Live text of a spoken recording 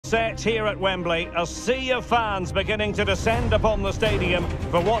set here at Wembley. A sea of fans beginning to descend upon the stadium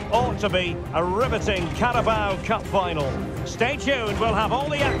for what ought to be a riveting Carabao Cup final. Stay tuned, we'll have all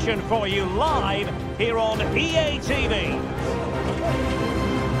the action for you live here on EA TV.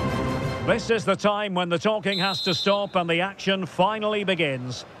 This is the time when the talking has to stop and the action finally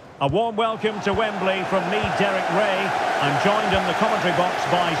begins. A warm welcome to Wembley from me, Derek Ray. I'm joined in the commentary box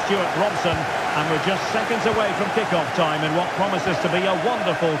by Stuart Robson, and we're just seconds away from kick-off time in what promises to be a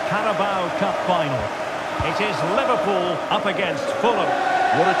wonderful Carabao Cup final. It is Liverpool up against Fulham.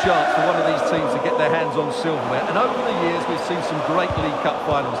 What a chance for one of these teams to get their hands on silverware. And over the years, we've seen some great League Cup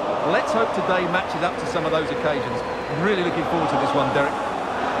finals. Let's hope today matches up to some of those occasions. I'm really looking forward to this one, Derek.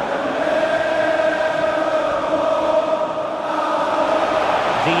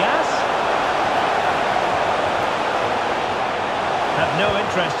 Diaz. Have no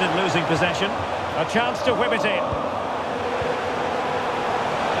interest in losing possession. A chance to whip it in.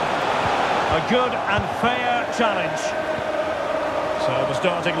 A good and fair challenge. So the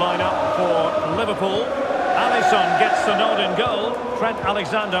starting lineup for Liverpool. Alisson gets the nod in goal. Trent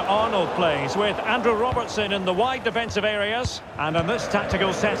Alexander-Arnold plays with Andrew Robertson in the wide defensive areas. And in this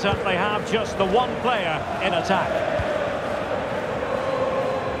tactical setup, they have just the one player in attack.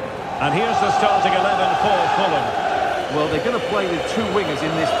 And here's the starting 11 for Fulham. Well, they're going to play with two wingers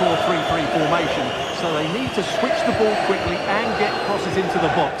in this 4-3-3 formation, so they need to switch the ball quickly and get crosses into the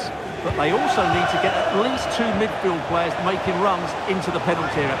box. But they also need to get at least two midfield players making runs into the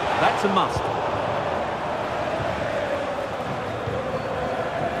penalty area. That's a must.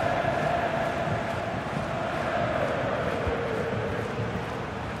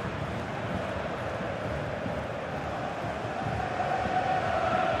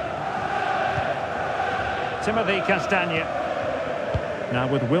 Timothy Castagne. Now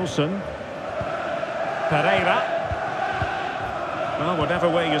with Wilson. Pereira. Well, whatever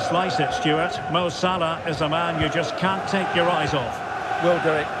way you slice it, Stuart, Mo Salah is a man you just can't take your eyes off. Well,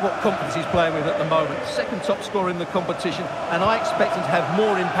 Derek, what confidence he's playing with at the moment. Second top scorer in the competition, and I expect him to have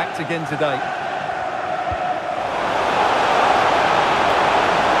more impact again today.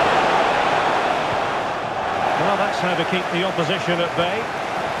 Well, that's how to keep the opposition at bay.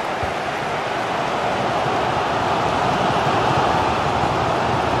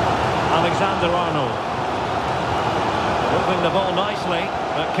 Alexander-Arnold. Moving the ball nicely,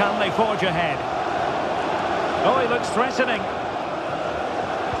 but can they forge ahead? Oh, he looks threatening.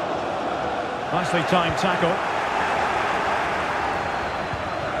 Nicely timed tackle.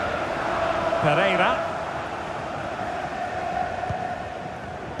 Pereira.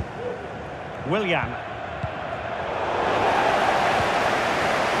 Willian.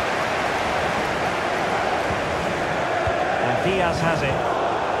 And Diaz has it.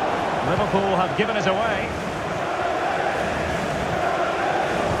 Liverpool have given it away.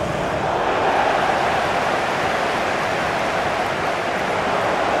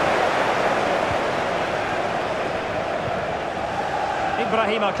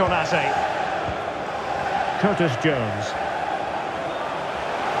 Ibrahima Konate. Curtis Jones.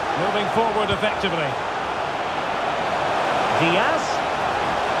 Moving forward effectively. Diaz.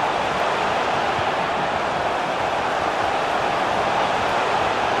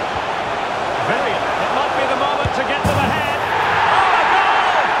 To get to the head. Oh, a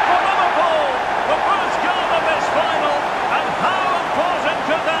goal for Liverpool! The first goal of this final, and how important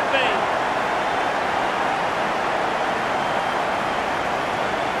could that be?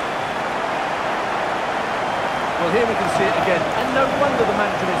 Well, here we can see it again, and no wonder the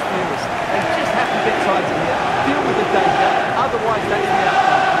manager is furious. They just have to get tight in here, deal with the danger, otherwise that's the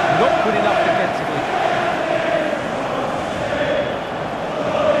outcome. Not good enough defensively.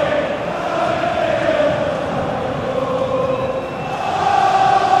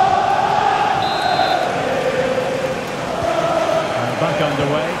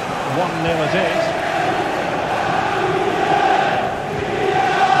 Underway, 1-0 it is.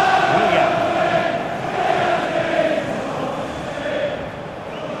 Willian.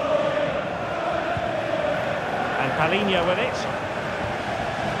 And Palhinha with it.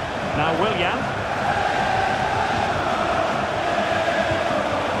 Now Willian.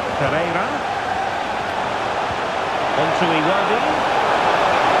 Pereira. On to Iwobi.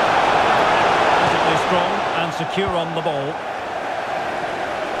 Physically strong and secure on the ball.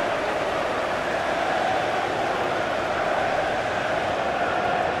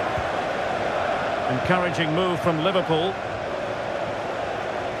 Encouraging move from Liverpool.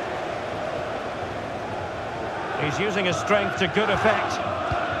 He's using his strength to good effect.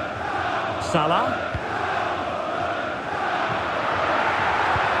 Salah.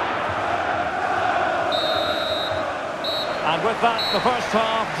 And with that, the first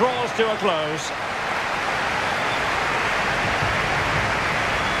half draws to a close.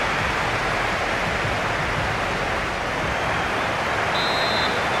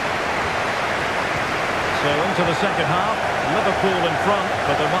 So into the second half, Liverpool in front,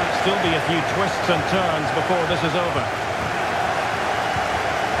 but there might still be a few twists and turns before this is over.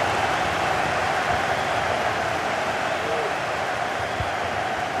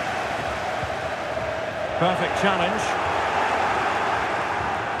 Perfect challenge.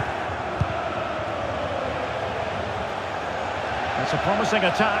 It's a promising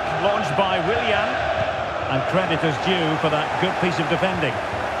attack launched by Willian, and credit is due for that good piece of defending.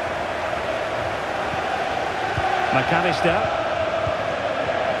 McAllister.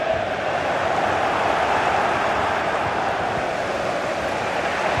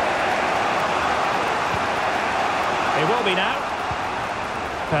 It will be now.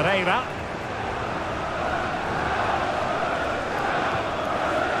 Pereira.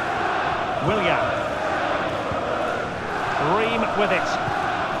 Willian. Ream with it.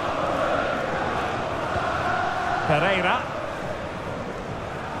 Pereira.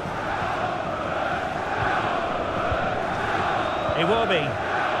 It will be.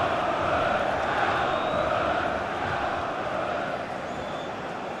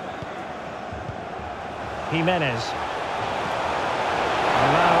 Jimenez.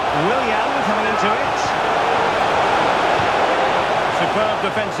 And now Willian coming into it. Superb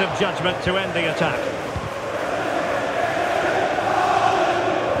defensive judgment to end the attack.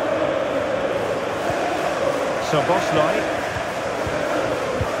 So Bosley.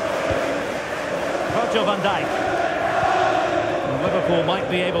 Virgil van Dijk. Liverpool might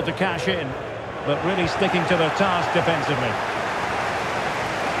be able to cash in, but really sticking to their task defensively.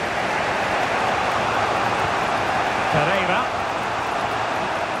 Pereira.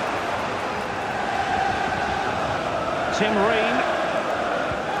 Tim Ream.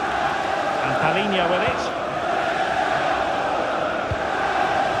 And Palhinha with it.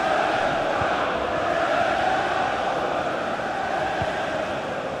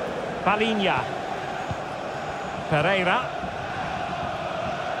 Palhinha. Pereira.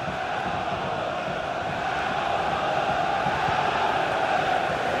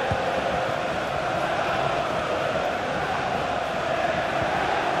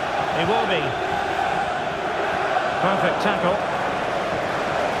 It will be. Perfect tackle.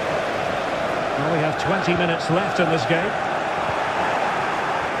 Well, we have 20 minutes left in this game.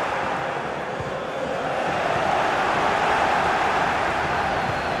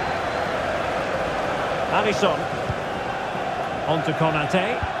 Alisson. On to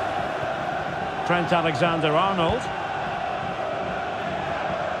Konate. Trent Alexander-Arnold.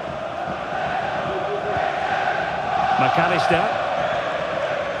 McAllister.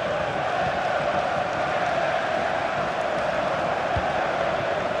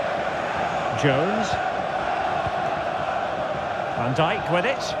 Jones. Van Dijk with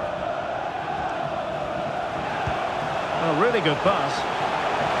it. A really good pass.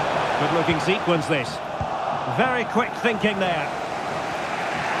 Good looking sequence this. Very quick thinking there.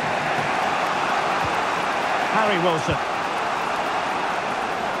 Harry Wilson.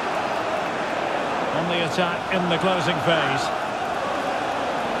 On the attack in the closing phase.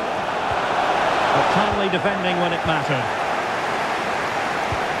 But timely defending when it mattered.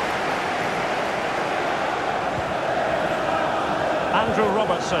 Andrew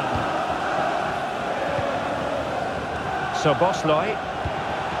Robertson. Szoboszlai.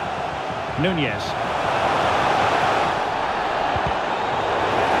 Nunez.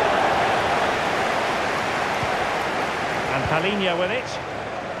 And Palhinha with it.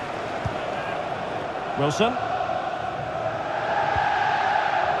 Wilson.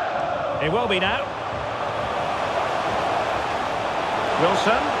 It will be now.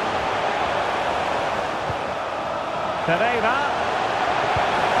 Wilson. Pereira.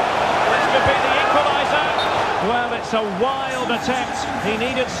 Could be the equaliser. Well, it's a wild attempt. He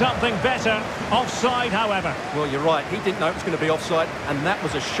needed something better. Offside, however. Well, you're right. He didn't know it was going to be offside, and that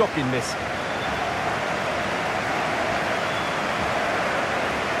was a shocking miss.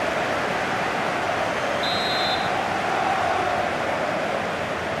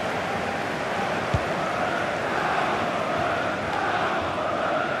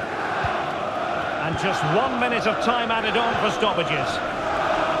 And just 1 minute of time added on for stoppages.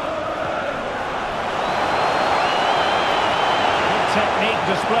 Technique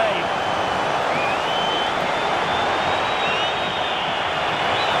displayed.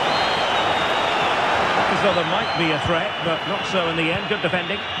 As though there might be a threat, but not so in the end. Good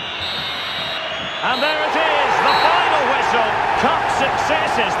defending. And there it is, the final whistle. Cup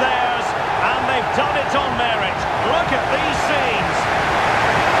Success is theirs, and they've done it on merit. Look at these scenes.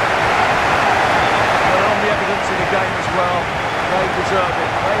 Well, on the evidence in the game as well, they deserve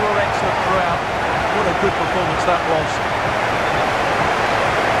it. They were excellent throughout. What a good performance that was.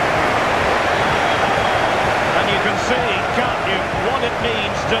 And you can see, can't you, what it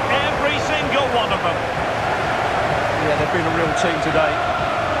means to every single one of them. Yeah, they've been a real team today.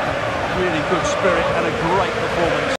 Really good spirit and a great performance.